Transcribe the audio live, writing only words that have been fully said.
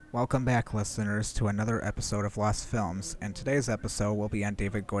Welcome back, listeners, to another episode of Lost Films, and today's episode will be on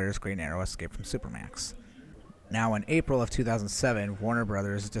David Goyer's Green Arrow Escape from Supermax. Now, in April of 2007, Warner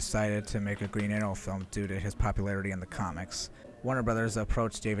Brothers decided to make a Green Arrow film due to his popularity in the comics. Warner Brothers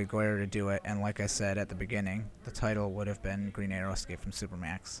approached David Goyer to do it, and like I said at the beginning, the title would have been Green Arrow Escape from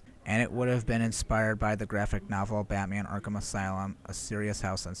Supermax. And it would have been inspired by the graphic novel Batman Arkham Asylum, A Serious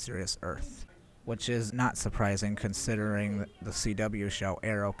House on Serious Earth, which is not surprising considering the CW show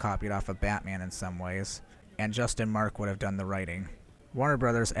Arrow copied off of Batman in some ways, and Justin Mark would have done the writing. Warner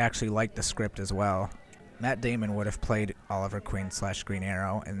Brothers actually liked the script as well. Matt Damon would have played Oliver Queen/Green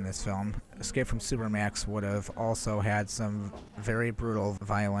Arrow in this film. Escape from Supermax would have also had some very brutal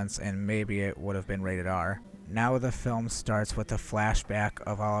violence, and maybe it would have been rated R. Now the film starts with a flashback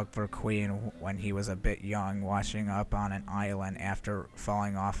of Oliver Queen when he was a bit young, washing up on an island after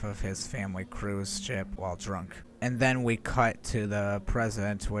falling off of his family cruise ship while drunk. And then we cut to the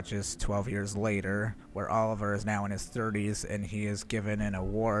present, which is 12 years later, where Oliver is now in his 30s and he is given an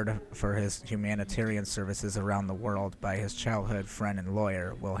award for his humanitarian services around the world by his childhood friend and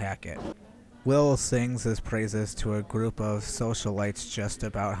lawyer, Will Hackett. Will sings his praises to a group of socialites just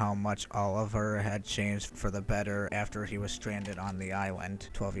about how much Oliver had changed for the better after he was stranded on the island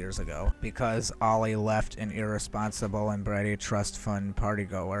 12 years ago, because Ollie left an irresponsible and bratty trust fund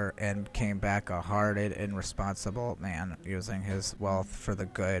partygoer and came back a hearted and responsible man, using his wealth for the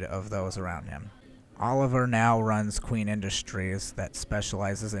good of those around him. Oliver now runs Queen Industries that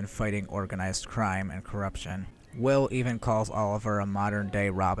specializes in fighting organized crime and corruption. Will even calls Oliver a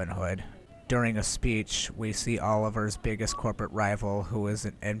modern-day Robin Hood. During a speech, we see Oliver's biggest corporate rival, who is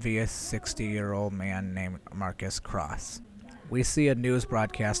an envious 60-year-old man named Marcus Cross. We see a news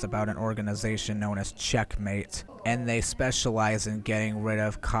broadcast about an organization known as Checkmate, and they specialize in getting rid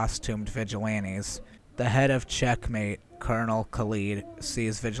of costumed vigilantes. The head of Checkmate, Colonel Khalid,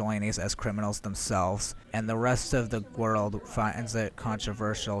 sees vigilantes as criminals themselves, and the rest of the world finds it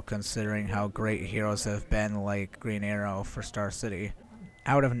controversial considering how great heroes have been like Green Arrow for Star City.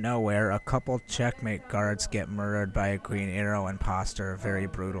 Out of nowhere, a couple Checkmate guards get murdered by a Green Arrow imposter very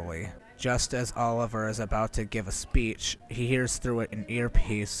brutally. Just as Oliver is about to give a speech, he hears through it an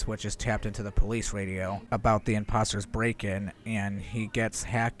earpiece, which is tapped into the police radio, about the imposter's break-in, and he gets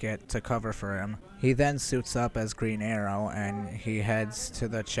Hackett to cover for him. He then suits up as Green Arrow, and he heads to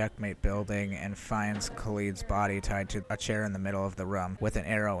the Checkmate building and finds Khalid's body tied to a chair in the middle of the room with an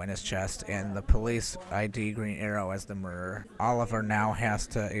arrow in his chest, and the police ID Green Arrow as the murderer. Oliver now has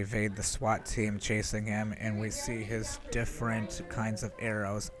to evade the SWAT team chasing him, and we see his different kinds of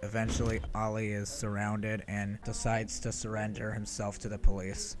arrows. Eventually, Ollie is surrounded and decides to surrender himself to the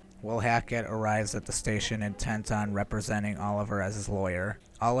police. Will Hackett arrives at the station intent on representing Oliver as his lawyer.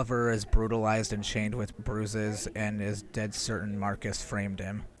 Oliver is brutalized and chained with bruises and is dead certain Marcus framed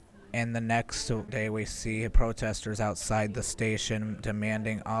him. And the next day we see protesters outside the station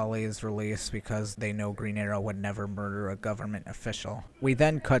demanding Ollie's release because they know Green Arrow would never murder a government official. We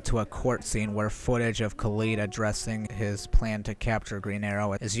then cut to a court scene where footage of Khalid addressing his plan to capture Green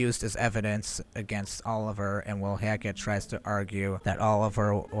Arrow is used as evidence against Oliver, and Will Hackett tries to argue that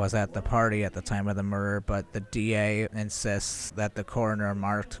Oliver was at the party at the time of the murder, but the DA insists that the coroner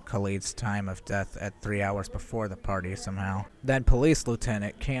marked Khalid's time of death at 3 hours before the party somehow. Then Police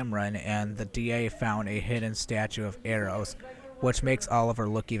Lieutenant Cameron and the DA found a hidden statue of arrows, which makes Oliver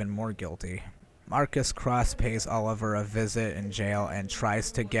look even more guilty. Marcus Cross pays Oliver a visit in jail and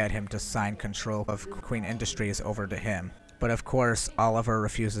tries to get him to sign control of Queen Industries over to him. But of course, Oliver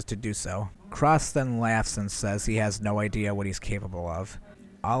refuses to do so. Cross then laughs and says he has no idea what he's capable of.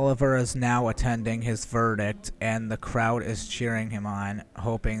 Oliver is now attending his verdict, and the crowd is cheering him on,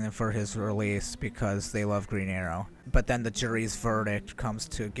 hoping for his release because they love Green Arrow. But then the jury's verdict comes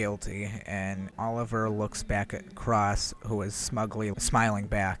to guilty, and Oliver looks back at Cross, who is smugly smiling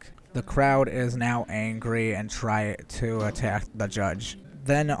back. The crowd is now angry and try to attack the judge.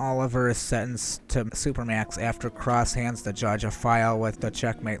 Then Oliver is sentenced to Supermax after Cross hands the judge a file with the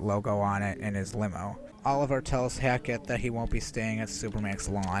Checkmate logo on it in his limo. Oliver tells Hackett that he won't be staying at Supermax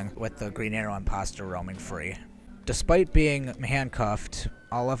long, with the Green Arrow imposter roaming free. Despite being handcuffed,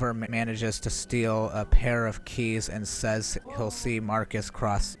 Oliver manages to steal a pair of keys and says he'll see Marcus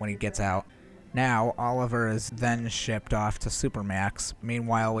Cross when he gets out. Now, Oliver is then shipped off to Supermax.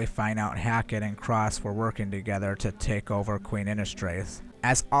 Meanwhile, we find out Hackett and Cross were working together to take over Queen Industries.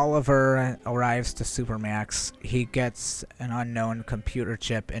 As Oliver arrives to Supermax, he gets an unknown computer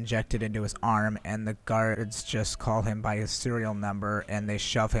chip injected into his arm, and the guards just call him by his serial number, and they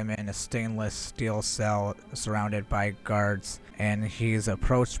shove him in a stainless steel cell surrounded by guards, and he's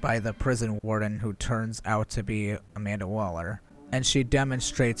approached by the prison warden, who turns out to be Amanda Waller. and she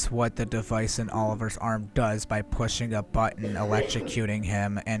demonstrates what the device in Oliver's arm does by pushing a button, electrocuting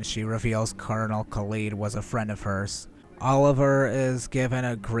him, and she reveals Colonel Khalid was a friend of hers. Oliver is given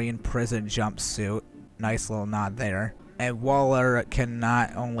a green prison jumpsuit, nice little nod there, and Waller can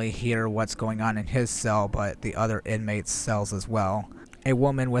not only hear what's going on in his cell, but the other inmates' cells as well. A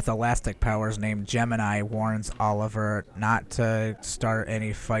woman with elastic powers named Gemini warns Oliver not to start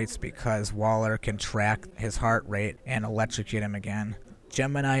any fights because Waller can track his heart rate and electrocute him again.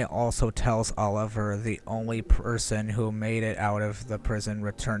 Gemini also tells Oliver the only person who made it out of the prison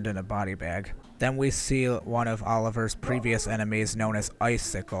returned in a body bag. Then we see one of Oliver's previous enemies known as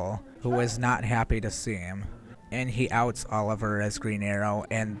Icicle, who is not happy to see him. And he outs Oliver as Green Arrow,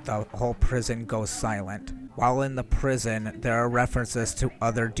 and the whole prison goes silent. While in the prison, there are references to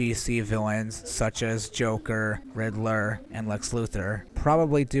other DC villains such as Joker, Riddler, and Lex Luthor,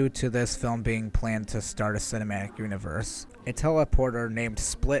 probably due to this film being planned to start a cinematic universe. A teleporter named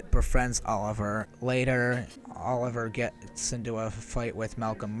Split befriends Oliver. Later, Oliver gets into a fight with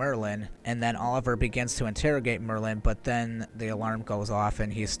Malcolm Merlin, and then Oliver begins to interrogate Merlin, but then the alarm goes off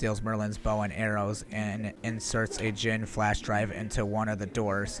and he steals Merlin's bow and arrows and inserts a Jinn flash drive into one of the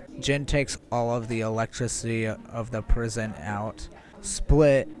doors. Jinn takes all of the electricity of the prison out.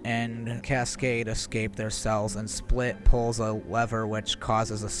 Split and Cascade escape their cells, and Split pulls a lever which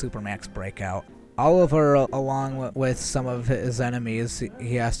causes a Supermax breakout. Oliver, along with some of his enemies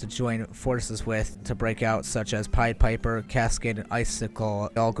he has to join forces with to break out, such as Pied Piper, Cascade, and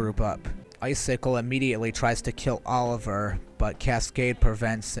Icicle, all group up. Icicle immediately tries to kill Oliver, but Cascade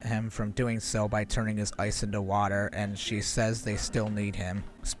prevents him from doing so by turning his ice into water, and she says they still need him.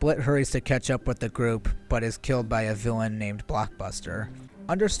 Split hurries to catch up with the group, but is killed by a villain named Blockbuster.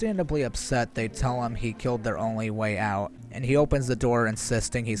 Understandably upset, they tell him he killed their only way out, and he opens the door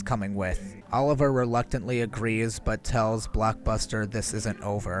insisting he's coming with. Oliver reluctantly agrees, but tells Blockbuster this isn't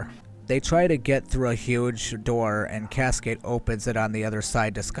over. They try to get through a huge door, and Cascade opens it on the other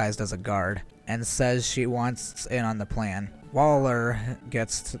side disguised as a guard, and says she wants in on the plan. Waller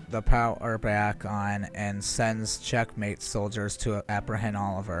gets the power back on and sends checkmate soldiers to apprehend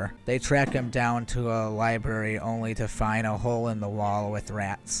Oliver. They track him down to a library only to find a hole in the wall with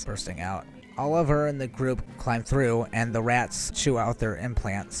rats bursting out. Oliver and the group climb through, and the rats chew out their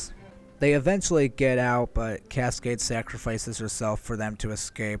implants. They eventually get out, but Cascade sacrifices herself for them to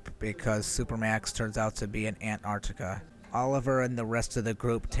escape because Supermax turns out to be in Antarctica. Oliver and the rest of the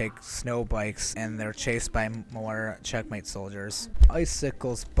group take snow bikes, and they're chased by more checkmate soldiers.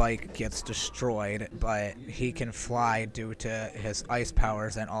 Icicle's bike gets destroyed, but he can fly due to his ice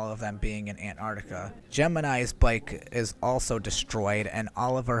powers and all of them being in Antarctica. Gemini's bike is also destroyed, and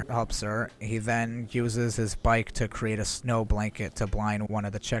Oliver helps her. He then uses his bike to create a snow blanket to blind one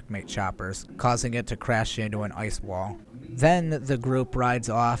of the checkmate choppers, causing it to crash into an ice wall. Then the group rides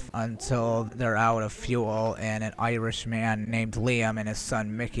off until they're out of fuel, and an Irish man named Liam and his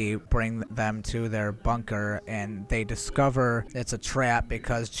son Mickey bring them to their bunker, and they discover it's a trap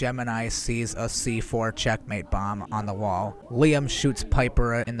because Gemini sees a C4 checkmate bomb on the wall. Liam shoots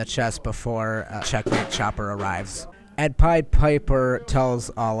Piper in the chest before a checkmate chopper arrives. Ed Pied Piper tells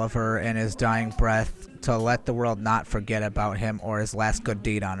Oliver in his dying breath to let the world not forget about him or his last good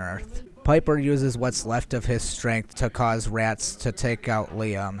deed on Earth. Piper uses what's left of his strength to cause rats to take out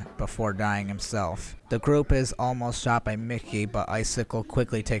Liam before dying himself. The group is almost shot by Mickey, but Icicle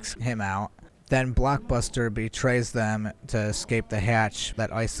quickly takes him out. Then Blockbuster betrays them to escape the hatch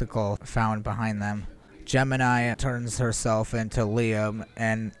that Icicle found behind them. Gemini turns herself into Liam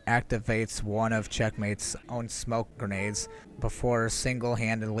and activates one of Checkmate's own smoke grenades before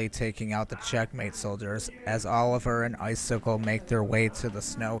single-handedly taking out the Checkmate soldiers as Oliver and Icicle make their way to the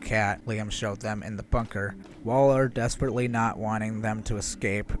snow cat Liam showed them in the bunker. Waller, desperately not wanting them to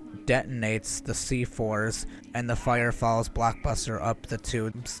escape, detonates the C4s, and the fire follows Blockbuster up the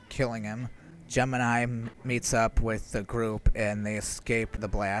tubes, killing him. Gemini meets up with the group and they escape the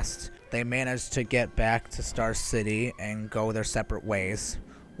blast. They manage to get back to Star City and go their separate ways.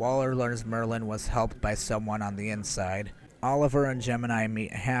 Waller learns Merlin was helped by someone on the inside. Oliver and Gemini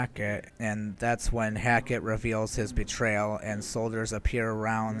meet Hackett, and that's when Hackett reveals his betrayal and soldiers appear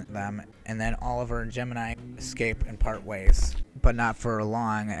around them, and then Oliver and Gemini escape and part ways. But not for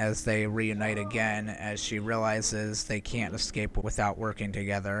long, as they reunite again as she realizes they can't escape without working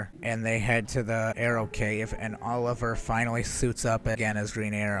together, and they head to the Arrow Cave, and Oliver finally suits up again as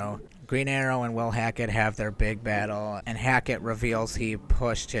Green Arrow. Green Arrow and Will Hackett have their big battle, and Hackett reveals he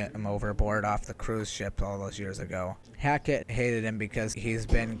pushed him overboard off the cruise ship all those years ago. Hackett hated him because he's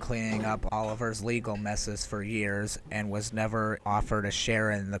been cleaning up Oliver's legal messes for years and was never offered a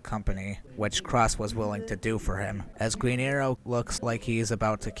share in the company, which Cross was willing to do for him. As Green Arrow looks like he's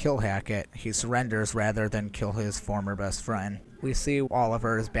about to kill Hackett, he surrenders rather than kill his former best friend. We see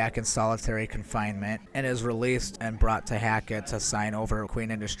Oliver is back in solitary confinement and is released and brought to Hackett to sign over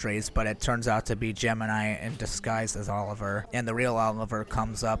Queen Industries, but it turns out to be Gemini in disguise as Oliver, and the real Oliver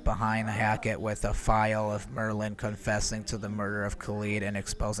comes up behind Hackett with a file of Merlin confessing to the murder of Khalid and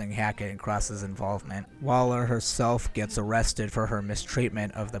exposing Hackett and Cross's involvement. Waller herself gets arrested for her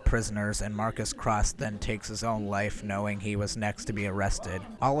mistreatment of the prisoners, and Marcus Cross then takes his own life knowing he was next to be arrested.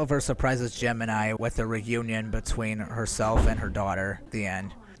 Oliver surprises Gemini with a reunion between herself and her daughter. The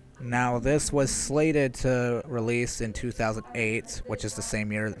end. Now, this was slated to release in 2008, which is the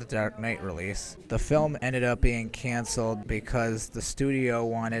same year the Dark Knight release. The film ended up being canceled because the studio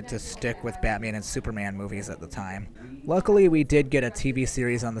wanted to stick with Batman and Superman movies at the time. Luckily, we did get a TV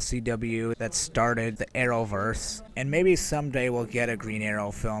series on the CW that started the Arrowverse, and maybe someday we'll get a Green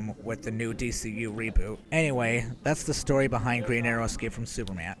Arrow film with the new DCU reboot. Anyway, that's the story behind Green Arrow Escape from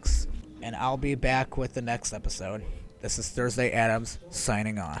Supermax, and I'll be back with the next episode. This is Thursday Adams,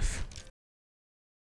 signing off.